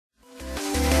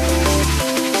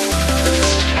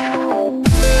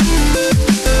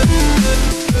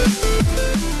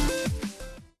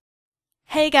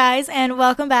Hey guys, and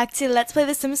welcome back to Let's Play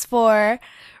The Sims 4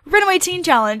 Runaway Teen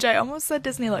Challenge. I almost said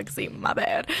Disney Legacy, my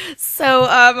bad. So,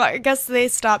 I guess they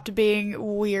stopped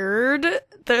being weird.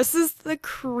 This is the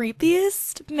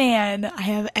creepiest man I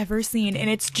have ever seen,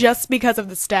 and it's just because of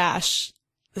the stash.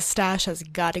 The stash has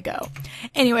got to go.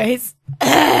 Anyways,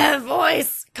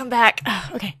 voice, come back.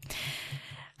 Okay.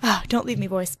 Don't leave me,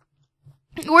 voice.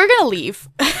 We're gonna leave.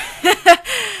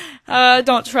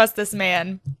 Don't trust this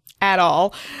man at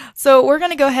all. So we're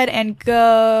gonna go ahead and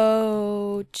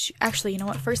go to, actually, you know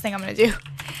what? First thing I'm gonna do.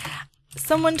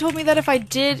 Someone told me that if I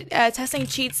did testing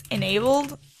cheats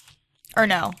enabled, or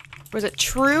no, was it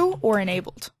true or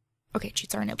enabled? Okay,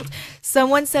 cheats are enabled.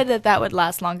 Someone said that that would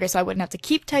last longer, so I wouldn't have to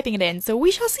keep typing it in. So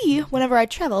we shall see whenever I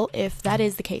travel if that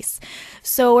is the case.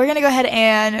 So we're gonna go ahead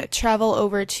and travel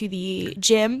over to the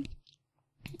gym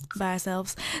by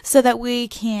ourselves so that we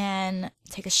can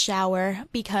take a shower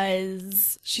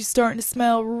because she's starting to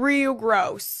smell real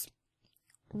gross.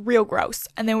 Real gross.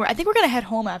 And then I think we're gonna head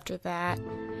home after that.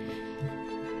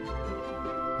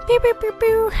 Beep, beep, beep,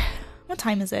 beep. What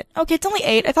time is it? Okay, it's only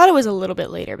 8. I thought it was a little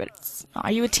bit later, but it's not.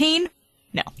 Are you a teen?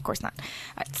 No, of course not.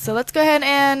 Alright, so let's go ahead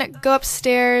and go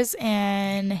upstairs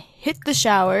and hit the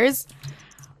showers.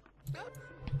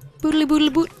 Boodly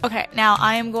boodly boot. Okay, now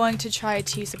I am going to try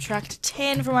to subtract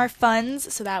 10 from our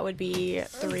funds, so that would be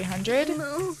 300.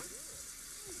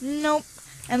 Nope.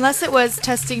 Unless it was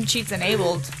testing cheats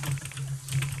enabled.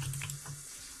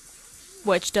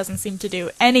 Which doesn't seem to do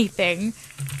anything.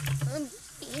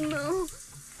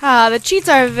 The cheats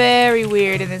are very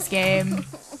weird in this game,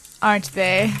 aren't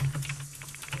they?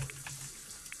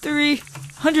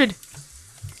 300.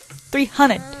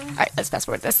 300. Alright, let's fast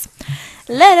forward this.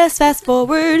 Let us fast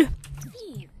forward.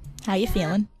 How you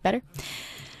feeling? Better?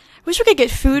 Wish we could get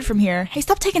food from here. Hey,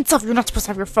 stop taking stuff. You're not supposed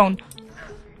to have your phone.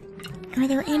 Are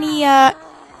there any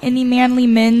manly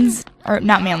men's, or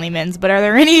not manly men's, but are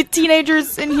there any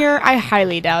teenagers in here? I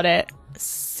highly doubt it.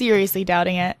 Seriously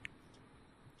doubting it.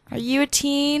 Are you a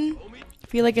teen? I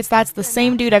feel like that's the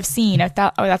same dude I've seen. I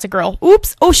thought, oh, that's a girl.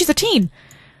 Oops. Oh, she's a teen.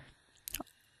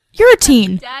 You're a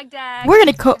teen. We're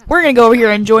gonna go over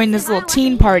here and join this little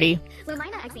teen party.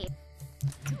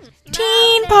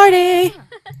 Teen party.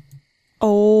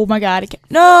 Oh my god.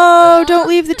 No, don't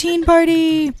leave the teen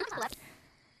party.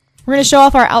 We're gonna show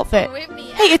off our outfit.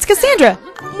 Hey, it's Cassandra.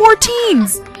 More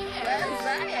teens.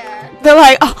 They're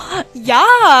like, oh,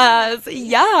 yes,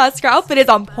 yes, your outfit is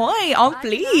on point, on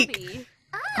fleek.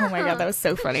 Oh my god, that was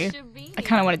so funny. I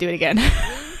kind of want to do it again.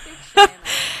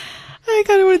 I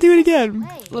kind of want to do it again.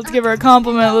 Let's give her a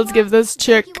compliment. Let's give this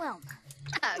chick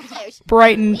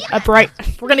we're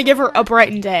gonna give her a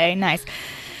brighten day. Nice.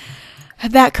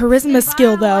 That charisma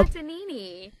skill, though.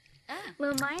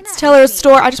 Let's tell her a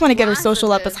story. I just want to get her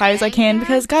social up as high as I can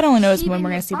because God only knows when we're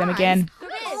gonna see them again.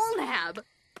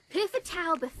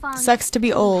 Sucks to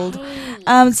be old.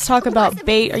 Let's talk about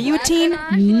bait. Are you a teen?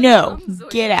 No.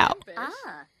 Get out.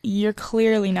 You're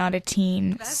clearly not a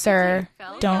teen, sir.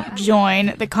 Don't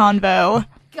join the convo.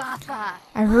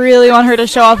 I really want her to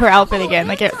show off her outfit again.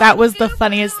 Like, that was the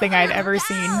funniest thing I'd ever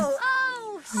seen.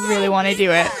 Really want to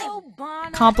do it.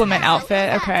 Compliment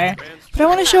outfit, okay. But I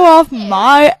want to show off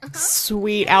my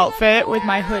sweet outfit with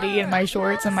my hoodie and my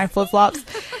shorts and my flip-flops.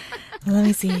 Let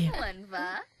me see.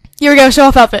 Here we go, show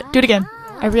off outfit. Do it again.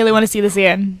 I really want to see this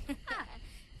again.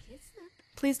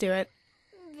 Please do it.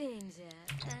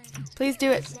 Please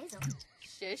do it.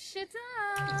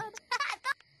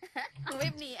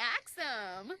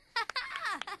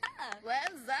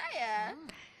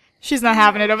 She's not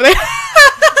having it over there.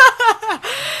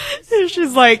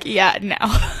 She's like, yeah, no.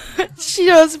 She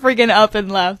just freaking up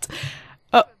and left.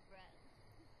 Oh.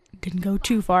 Didn't go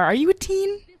too far. Are you a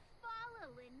teen?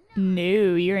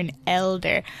 No, you're an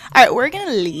elder. Alright, we're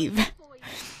gonna leave.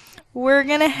 We're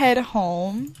gonna head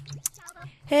home.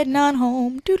 Heading on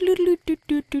home.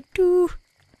 Doo-doo-doo-doo-doo-doo-doo.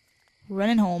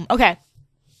 Running home. Okay.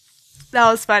 That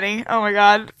was funny. Oh my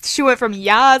god. She went from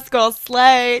yes, girl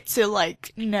slay to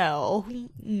like, no.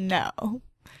 No.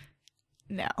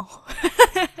 No.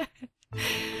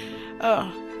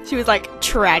 Oh. She was like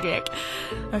tragic.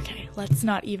 Okay, let's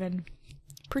not even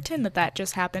pretend that that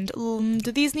just happened. Do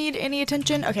these need any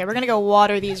attention? Okay, we're gonna go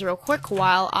water these real quick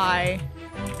while I...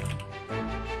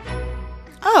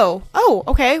 Oh,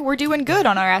 okay, we're doing good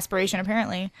on our aspiration,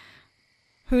 apparently.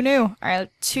 Who knew? Alright,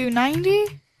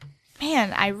 290?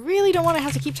 Man, I really don't want to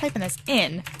have to keep typing this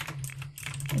in.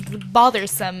 It's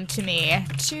bothersome to me.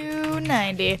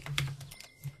 290.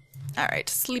 Alright,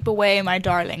 sleep away, my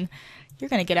darling. You're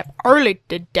gonna get up early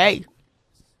today.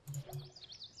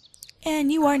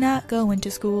 And you are not going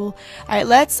to school. Alright,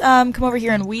 let's come over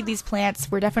here and weed these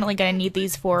plants. We're definitely gonna need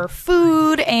these for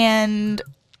food and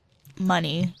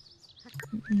money.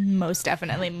 Most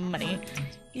definitely money.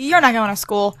 You're not going to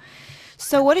school.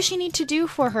 So what does she need to do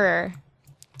for her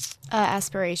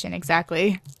aspiration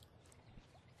exactly?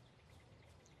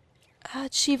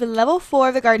 Achieve a level 4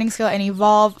 of the gardening skill and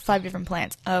evolve 5 different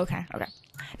plants. Okay, okay.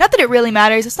 Not that it really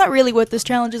matters. It's not really what this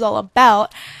challenge is all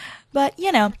about. But,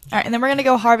 you know. Alright, and then we're going to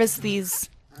go harvest these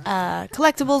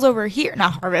collectibles over here.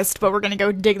 Not harvest, but we're going to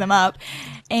go dig them up.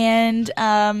 And,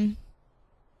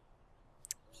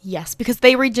 yes, because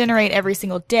they regenerate every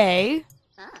single day.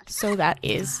 So that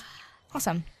is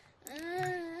awesome.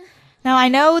 Now, I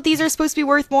know these are supposed to be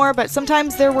worth more, but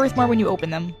sometimes they're worth more when you open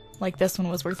them. Like this one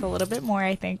was worth a little bit more,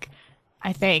 I think.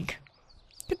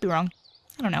 Could be wrong.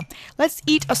 I don't know. Let's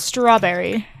eat a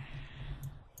strawberry.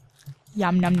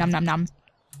 Yum, nom, nom, nom, nom.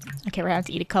 Okay, we're gonna have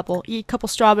to eat a couple. Eat a couple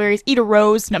strawberries. Eat a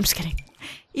rose. No, I'm just kidding.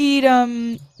 Eat,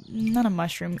 not a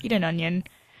mushroom. Eat an onion.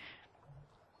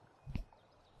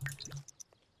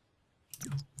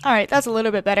 Alright, that's a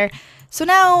little bit better. So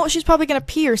now she's probably gonna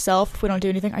pee herself if we don't do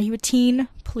anything. Are you a teen?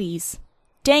 Please.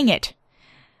 Dang it.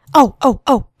 Oh.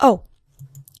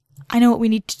 I know what we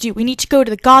need to do. We need to go to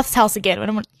the Goth's house again. I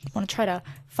don't want to try to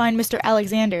find Mr.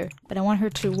 Alexander, but I want her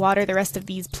to water the rest of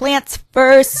these plants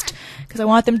first, because I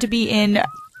want them to be in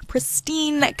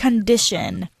pristine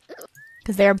condition,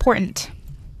 because they're important.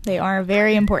 They are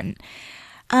very important.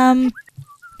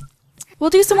 We'll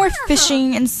do some more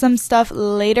fishing and some stuff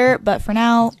later, but for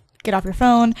now, get off your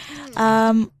phone.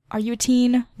 Are you a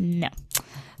teen? No.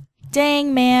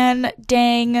 Dang, man.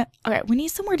 Dang. Okay, we need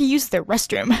somewhere to use the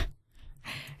restroom.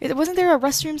 Wasn't there a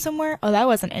restroom somewhere? Oh, that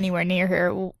wasn't anywhere near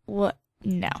here. What?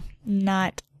 No.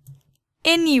 Not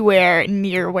anywhere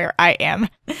near where I am.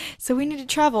 So we need to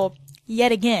travel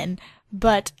yet again.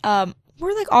 But,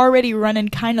 we're like already running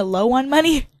kind of low on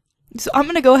money. So I'm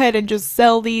gonna go ahead and just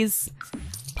sell these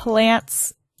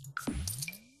plants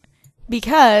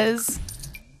because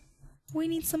we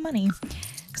need some money.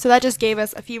 So that just gave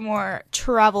us a few more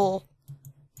travel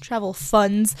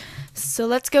funds. So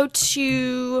let's go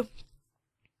to...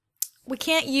 We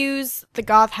can't use the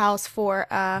Goth house for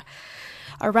a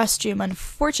restroom,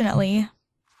 unfortunately.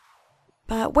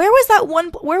 But where was that one...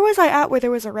 Where was I at where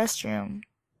there was a restroom?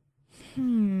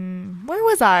 Where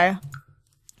was I?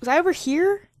 Was I over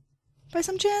here? By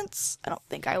some chance? I don't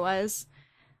think I was.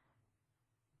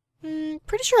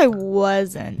 Pretty sure I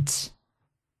wasn't.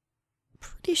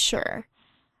 Pretty sure.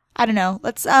 I don't know.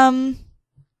 Let's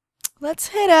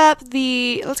hit up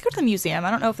the... Let's go to the museum.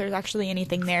 I don't know if there's actually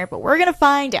anything there, but we're gonna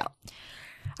find out.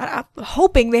 I'm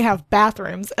hoping they have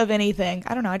bathrooms of anything.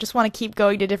 I don't know. I just want to keep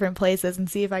going to different places and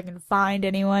see if I can find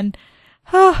anyone.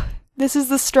 Oh, this is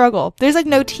the struggle. There's like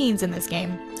no teens in this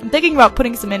game. I'm thinking about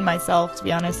putting some in myself, to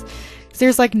be honest. 'Cause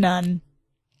there's like none.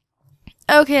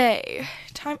 Okay.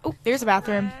 Time. Oh, there's a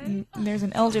bathroom. There's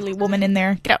an elderly woman in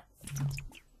there. Get out.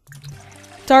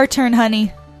 It's our turn,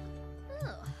 honey.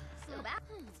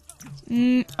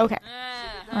 Okay.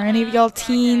 Are any of y'all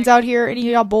teens out here? Any of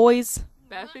y'all boys?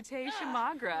 Of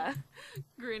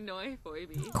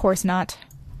course not.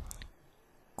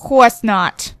 Course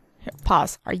not. Here,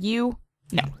 pause. Are you?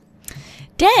 No.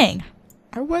 Dang!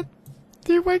 Why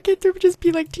can't there just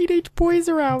be like teenage boys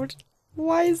around?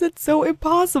 Why is it so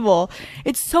impossible?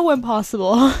 It's so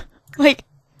impossible. Like,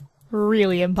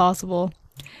 really impossible.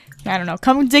 I don't know.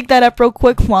 Come dig that up real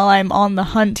quick while I'm on the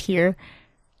hunt here.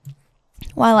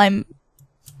 While I'm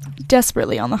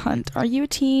desperately on the hunt. Are you a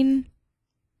teen?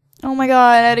 Oh my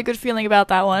god, I had a good feeling about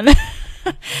that one.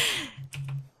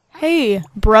 Hey,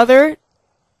 brother.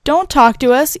 Don't talk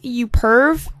to us, you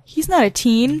perv. He's not a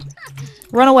teen.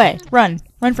 Run away. Run.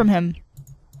 Run from him.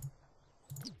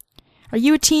 Are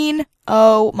you a teen?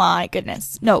 Oh my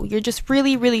goodness. No, you're just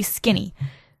really, really skinny.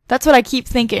 That's what I keep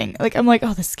thinking. Like, I'm like,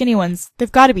 oh, the skinny ones.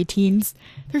 They've got to be teens.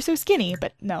 They're so skinny.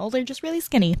 But no, they're just really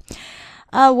skinny.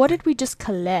 What did we just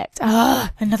collect?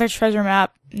 Another treasure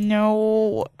map.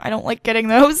 No, I don't like getting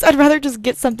those. I'd rather just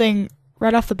get something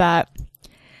right off the bat.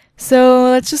 So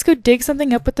let's just go dig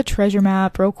something up with the treasure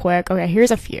map real quick. Okay,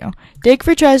 here's a few. Dig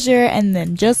for treasure and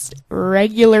then just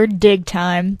regular dig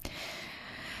time.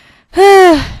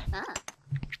 What'd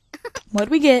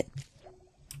we get?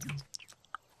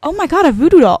 Oh my god, a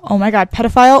voodoo doll. Oh my god,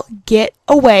 pedophile, get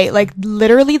away. Like,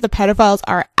 literally, the pedophiles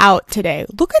are out today.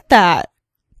 Look at that.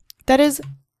 That is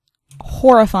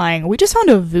horrifying. We just found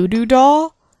a voodoo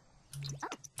doll.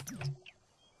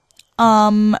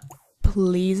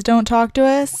 Please don't talk to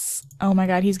us. Oh my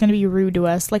god, he's gonna be rude to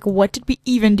us. Like, what did we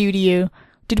even do to you?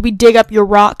 Did we dig up your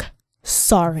rock?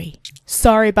 Sorry.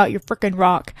 Sorry about your frickin'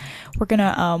 rock. We're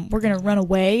gonna run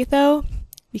away though,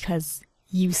 because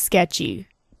you sketchy.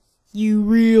 You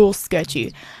real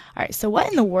sketchy. Alright, so what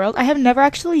in the world? I have never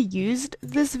actually used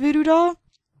this voodoo doll.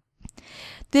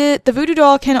 The voodoo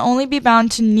doll can only be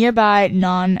bound to nearby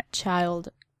non-child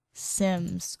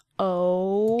Sims.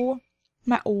 Oh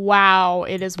my, wow,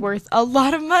 it is worth a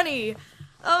lot of money.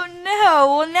 Oh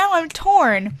no, well now I'm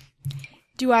torn.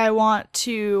 Do I want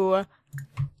to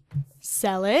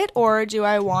sell it, or do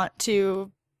I want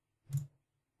to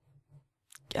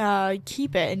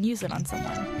keep it and use it on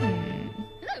someone?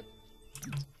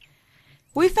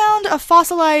 We found a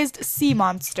fossilized sea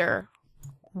monster.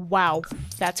 Wow,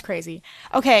 that's crazy.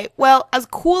 Okay, well, as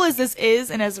cool as this is,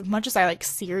 and as much as I, like,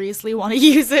 seriously want to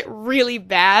use it really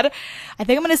bad, I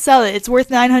think I'm gonna sell it. It's worth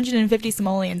 950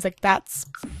 simoleons. Like, that's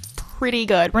pretty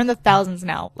good. We're in the thousands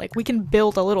now. Like, we can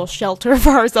build a little shelter for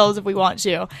ourselves if we want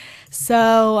to.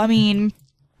 So, I mean,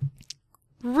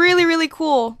 really, really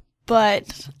cool,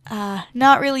 but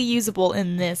not really usable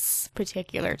in this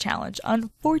particular challenge,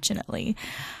 unfortunately.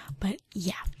 But,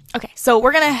 yeah. Okay, so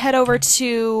we're gonna head over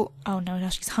to... Oh, no, now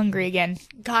she's hungry again.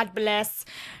 God bless.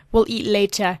 We'll eat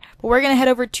later. But we're gonna head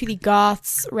over to the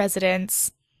Goth's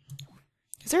residence.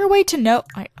 Is there a way to know...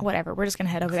 whatever, we're just gonna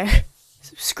head over there.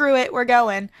 Screw it, we're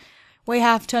going. We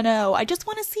have to know. I just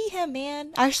want to see him,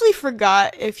 man. I actually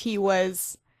forgot if he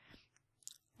was,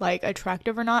 like,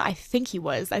 attractive or not. I think he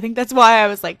was. I think that's why I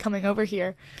was, like, coming over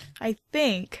here. I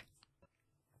think.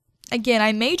 Again,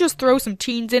 I may just throw some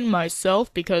teens in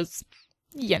myself because...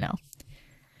 You know,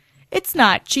 it's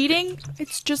not cheating,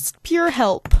 it's just pure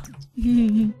help.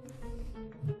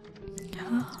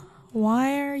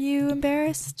 Why are you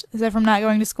embarrassed? Is that from not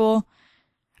going to school?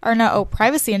 Or no, oh,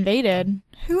 privacy invaded.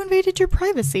 Who invaded your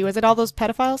privacy? Was it all those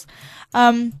pedophiles?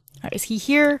 Is he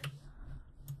here?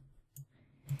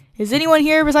 Is anyone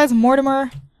here besides Mortimer?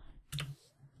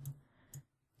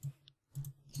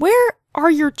 Where are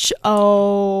your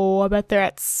oh, I bet they're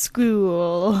at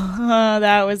school. Oh,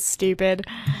 that was stupid.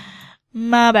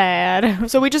 My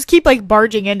bad. So we just keep, like,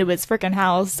 barging into his frickin'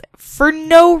 house for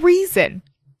no reason.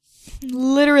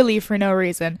 Literally for no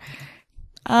reason.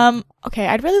 Okay,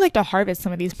 I'd really like to harvest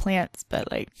some of these plants,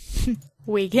 but, like,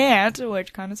 we can't,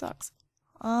 which kinda sucks.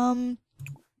 Man,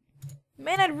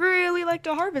 I'd really like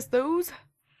to harvest those.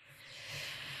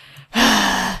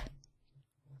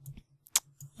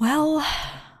 Well...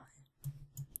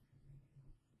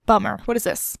 Bummer. What is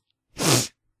this?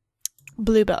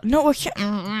 Bluebell. No,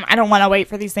 I don't want to wait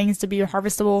for these things to be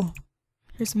harvestable.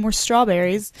 Here's some more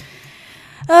strawberries.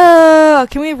 Can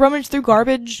we rummage through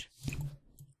garbage?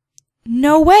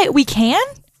 No way. We can?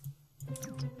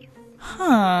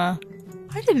 Huh.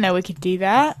 I didn't know we could do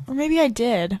that. Or maybe I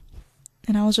did.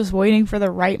 And I was just waiting for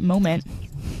the right moment.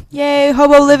 Yay,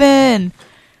 hobo living!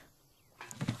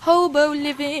 Hobo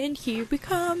living, here we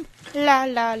come. La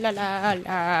la la la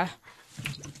la.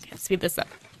 Speed this up.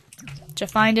 Did you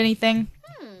find anything?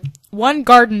 One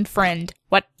garden friend.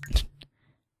 What?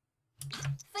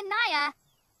 Fanaya.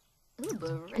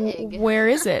 Where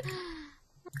is it?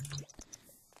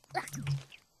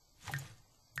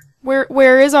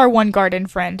 Where is our one garden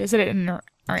friend? Is it in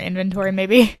our inventory,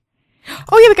 maybe?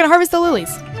 Oh yeah, we can harvest the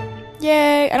lilies.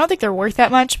 Yay! I don't think they're worth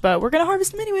that much, but we're gonna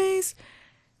harvest them anyways.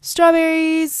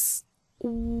 Strawberries.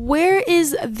 Where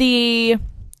is the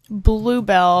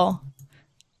bluebell?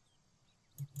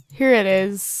 Here it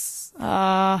is.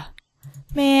 Man,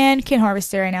 can't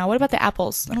harvest it right now. What about the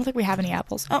apples? I don't think we have any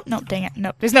apples. Oh, no, dang it.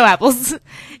 Nope, there's no apples.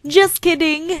 Just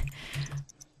kidding.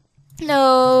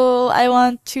 No, I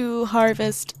want to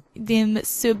harvest them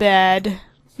so bad.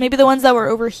 Maybe the ones that were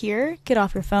over here? Get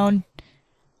off your phone.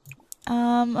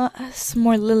 Some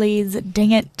more lilies.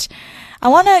 Dang it. I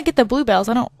want to get the bluebells.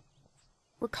 I don't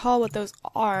recall what those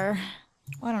are.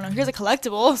 I don't know. Here's a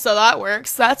collectible, so that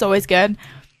works. That's always good.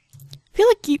 I feel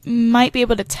like you might be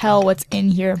able to tell what's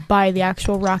in here by the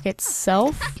actual rock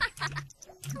itself.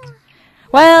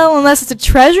 Well, unless it's a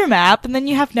treasure map, and then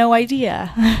you have no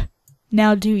idea.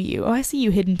 Now do you? Oh, I see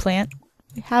you, hidden plant.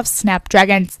 We have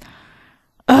snapdragons.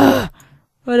 Ugh.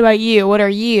 What about you? What are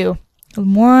you?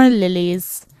 More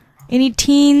lilies. Any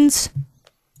teens?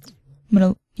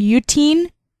 You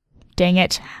teen? Dang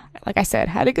it. Like I said,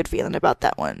 had a good feeling about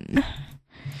that one.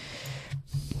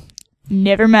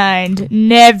 Never mind.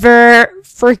 Never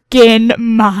freaking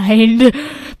mind.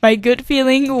 My good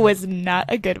feeling was not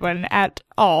a good one at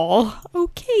all.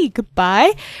 Okay,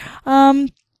 goodbye.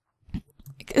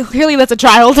 Clearly that's a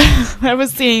child. I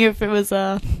was seeing if it was,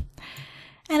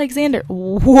 Alexander.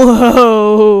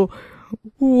 Whoa.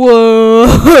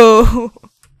 Whoa.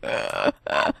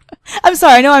 I I'm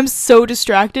sorry, I know I'm so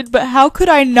distracted, but how could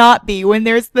I not be when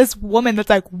there's this woman that's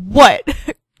like, what?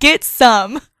 Get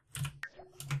some.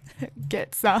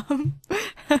 Get some.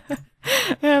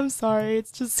 I'm sorry,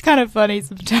 it's just kind of funny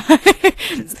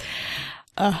sometimes.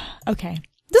 Okay.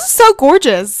 This is so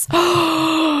gorgeous.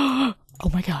 Oh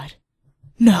my god.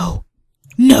 No.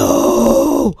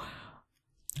 No!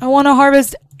 I want to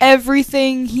harvest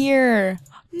everything here.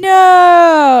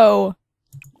 No!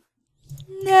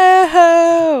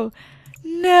 No!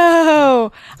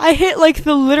 No! I hit like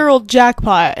the literal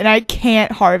jackpot and I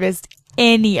can't harvest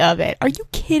any of it. Are you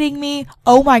kidding me?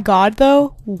 Oh my god,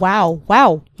 though. Wow,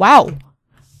 wow, wow.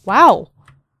 Wow.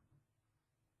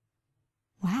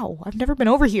 Wow, I've never been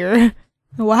over here.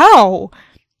 Wow.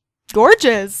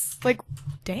 Gorgeous. Like,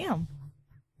 damn.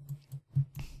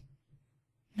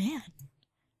 Man.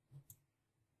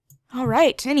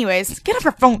 Alright, anyways, get off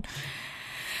your phone.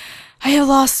 I have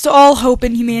lost all hope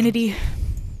in humanity.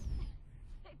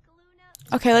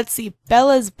 Okay, let's see.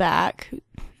 Bella's back.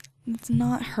 It's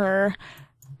not her.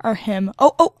 Or him.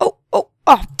 What?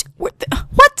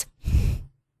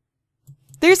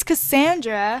 There's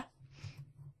Cassandra.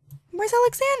 Where's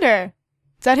Alexander?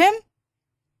 Is that him?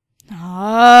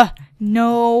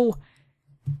 No.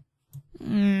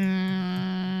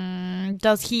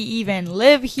 Does he even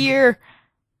live here?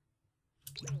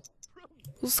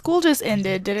 Well, school just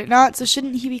ended, did it not? So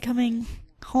shouldn't he be coming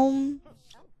home?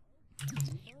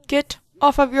 Get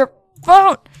off of your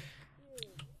phone!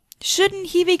 Shouldn't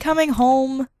he be coming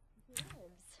home?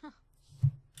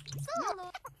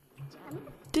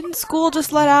 Didn't school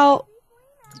just let out?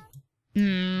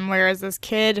 Where is this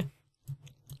kid?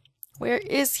 Where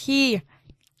is he?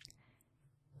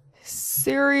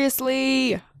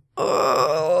 Seriously?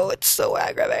 Oh, it's so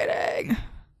aggravating.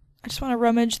 I just want to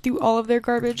rummage through all of their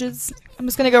garbages. I'm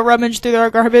just gonna go rummage through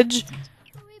their garbage.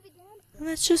 And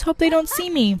let's just hope they don't see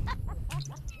me.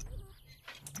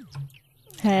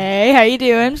 Hey, how you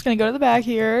doing? I'm just gonna go to the back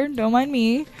here. Don't mind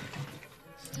me.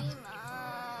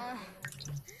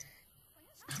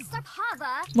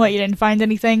 What, you didn't find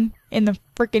anything in the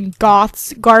freaking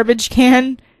Goth's garbage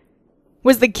can?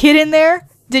 Was the kid in there?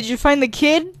 Did you find the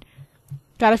kid?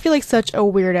 God, I feel like such a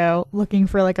weirdo looking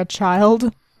for like a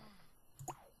child.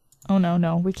 Oh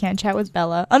no, we can't chat with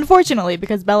Bella. Unfortunately,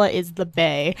 because Bella is the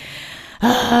bae.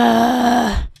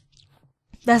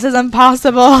 This is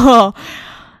impossible.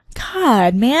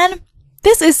 God, man.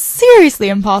 This is seriously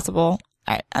impossible.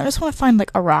 I just want to find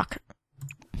like a rock.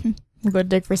 We'll go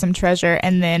dig for some treasure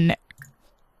and then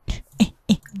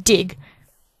dig.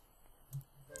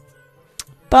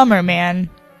 Bummer, man.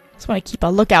 Just want to keep a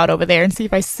lookout over there and see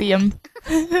if I see him.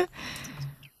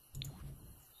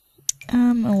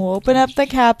 We'll open up the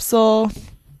capsule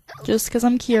just because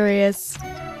I'm curious.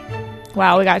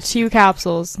 Wow, we got 2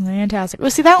 capsules. Fantastic.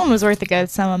 Well, see, that one was worth a good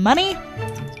sum of money.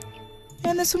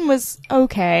 And this one was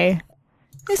okay.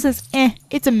 This is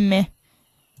it's a meh.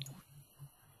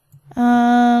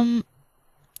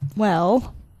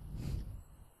 Well.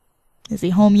 Is he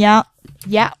home? Yeah.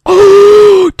 Yeah.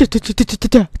 Oh!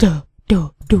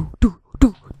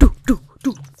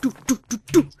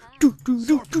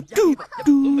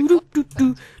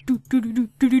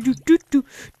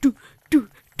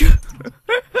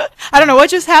 I don't know what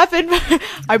just happened, but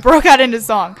I broke out into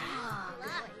song.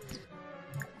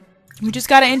 We just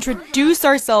gotta introduce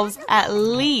ourselves at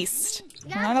least.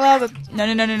 We're not allowed to.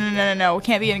 No. We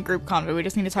can't be in a group convo. We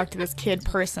just need to talk to this kid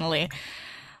personally.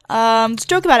 Let's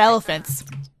joke about elephants.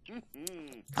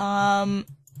 I'm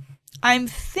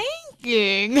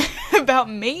thinking about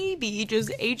maybe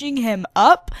just aging him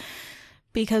up,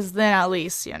 because then at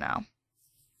least, you know,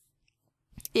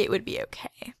 it would be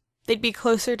okay. They'd be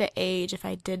closer to age if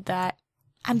I did that.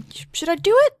 Should I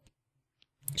do it?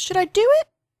 Should I do it?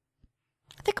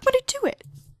 I think I'm gonna do it.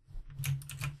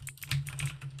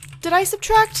 Did I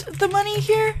subtract the money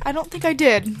here? I don't think I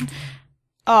did.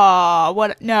 Oh,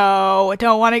 what? No, I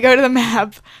don't want to go to the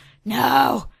map.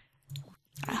 No.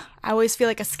 I always feel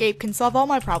like escape can solve all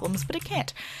my problems, but it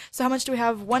can't. So how much do we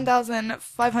have?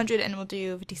 1,500, and we'll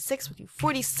do 56. We'll do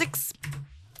 46.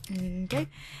 Okay.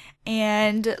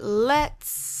 And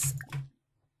let's...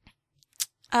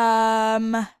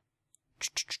 I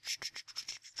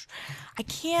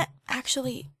can't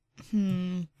actually...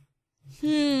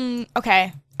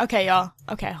 Okay. Okay, y'all.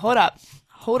 Okay, hold up.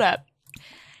 Hold up.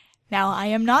 Now, I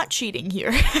am not cheating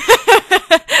here.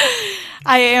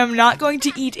 I am not going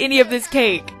to eat any of this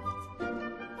cake.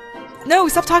 No,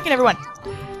 stop talking, everyone.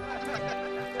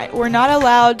 We're not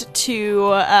allowed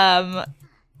to,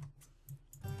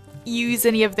 use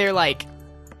any of their, like,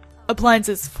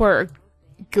 appliances for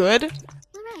good.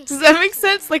 Does that make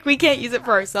sense? Like, we can't use it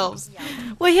for ourselves.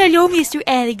 Well, hello, Mr.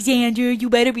 Alexander. You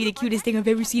better be the cutest thing I've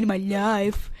ever seen in my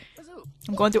life.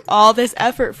 I'm going through all this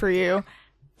effort for you.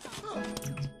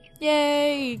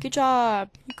 Yay! Good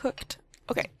job. You cooked.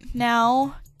 Okay,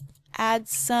 now add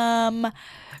some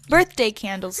birthday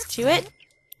candles to it.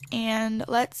 And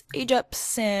let's age up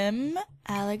Sim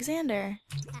Alexander.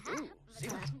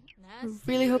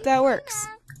 Really hope that works.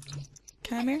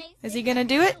 Come here. Is he gonna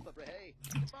do it?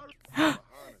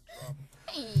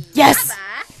 Yes!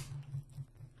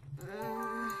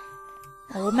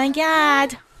 Oh my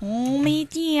god. Oh my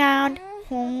god.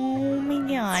 Oh my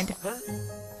god.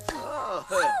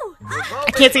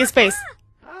 I can't see his face.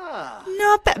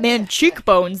 Not bad. Man,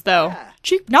 cheekbones though.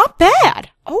 Not bad.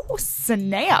 Oh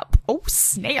snap. Oh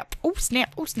snap. Oh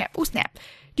snap. Oh snap. Oh snap.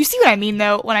 Do you see what I mean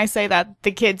though when I say that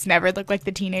the kids never look like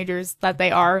the teenagers that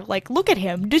they are? Like, look at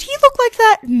him. Did he look like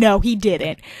that? No, he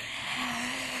didn't.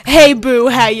 Hey boo,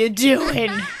 how you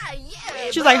doing?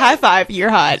 She's like, high five, you're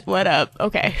hot. What up?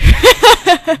 Okay.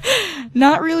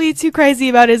 Not really too crazy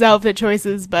about his outfit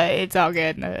choices, but it's all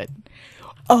good.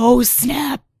 Oh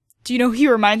snap. Do you know who he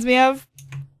reminds me of?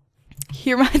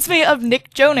 He reminds me of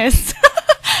Nick Jonas.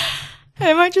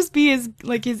 It might just be his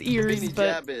ears,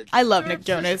 but I love Nick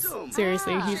Jonas.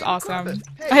 Seriously, he's awesome.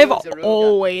 I have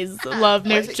always loved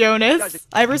Nick Jonas.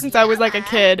 Ever since I was like a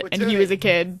kid, and he was a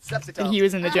kid, and he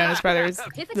was in the Jonas Brothers.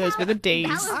 Those were the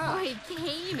days.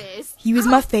 He was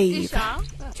my fave.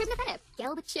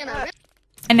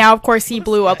 And now, of course, he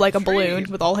blew up like a balloon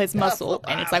with all his muscle,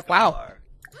 and it's like, wow,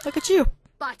 look at you.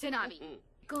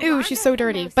 Ooh, she's so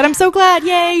dirty. But I'm so glad,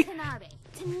 yay!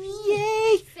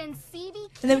 Yay!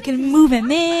 And then we can move him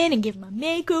in and give him a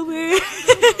makeover.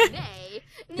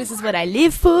 This is what I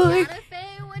live for.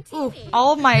 Ooh,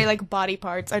 all of my like body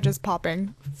parts are just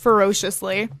popping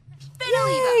ferociously.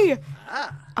 Yay!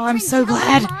 Oh, I'm so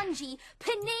glad.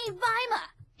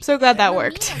 So glad that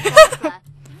worked.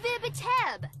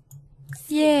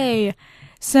 Yay!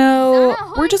 So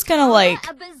we're just gonna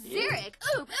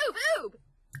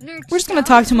we're just gonna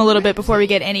talk to him a little bit before we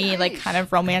get any like kind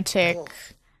of romantic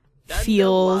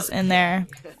feels in there.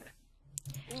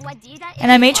 And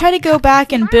I may try to go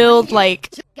back and build like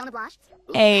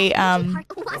a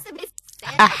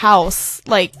house,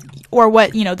 like, or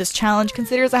what, you know, this challenge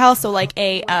considers a house. So like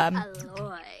a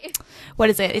what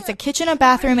is it? It's a kitchen, a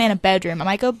bathroom, and a bedroom. I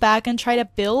might go back and try to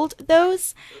build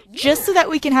those just so that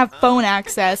we can have phone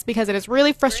access, because it is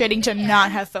really frustrating to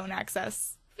not have phone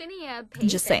access. I'm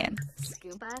just saying.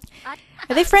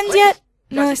 Are they friends yet?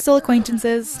 No, they're still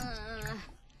acquaintances.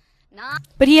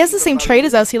 But he has the same trait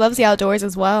as us. He loves the outdoors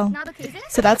as well.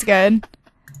 So that's good.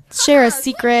 Share a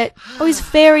secret. Oh, he's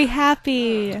very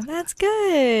happy. That's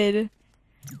good.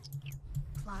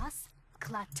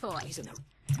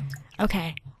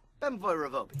 Okay.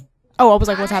 Oh, I was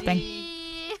like, what's happening?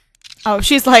 Oh,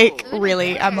 she's like,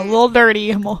 really? I'm a little dirty.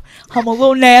 I'm a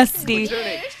little nasty.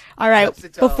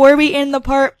 Alright, before we end the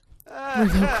part, we're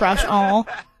gonna crush all.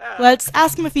 Let's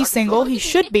ask him if he's single. He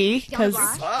should be, because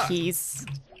he's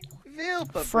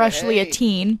freshly a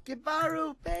teen.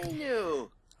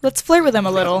 Let's flirt with him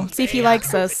a little, see if he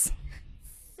likes us.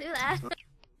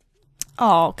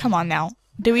 Oh, come on now.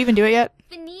 Did we even do it yet?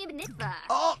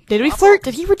 Did we flirt?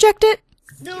 Did he reject it?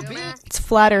 Let's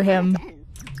flatter him.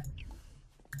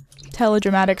 Tell a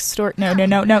dramatic story. No,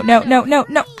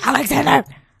 Alexander!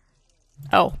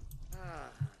 Oh.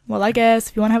 Well, I guess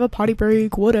if you want to have a potty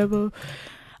break, whatever.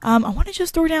 I want to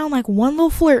just throw down like one little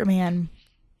flirt, man.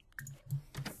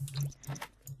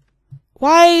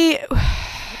 Why?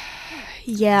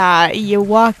 Yeah, you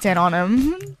walked in on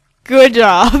him. Good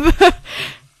job.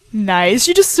 Nice.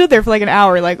 She just stood there for like an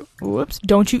hour like, whoops,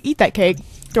 don't you eat that cake.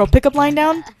 Throw a pickup line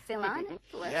down.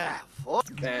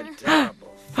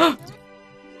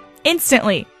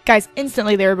 Instantly. Guys,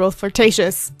 instantly they were both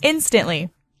flirtatious. Instantly.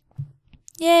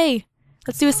 Yay.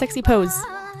 Let's do a sexy pose.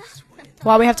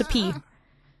 While we have to pee.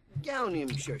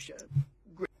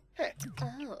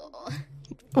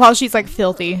 While she's like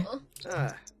filthy.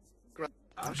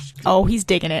 Oh, he's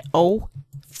digging it. Oh,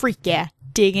 freak yeah.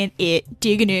 Digging it,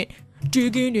 digging it,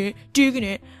 digging it, digging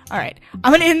it. Alright,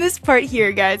 I'm gonna end this part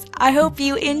here, guys. I hope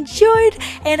you enjoyed,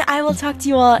 and I will talk to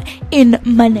you all in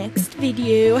my next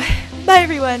video. Bye,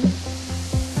 everyone.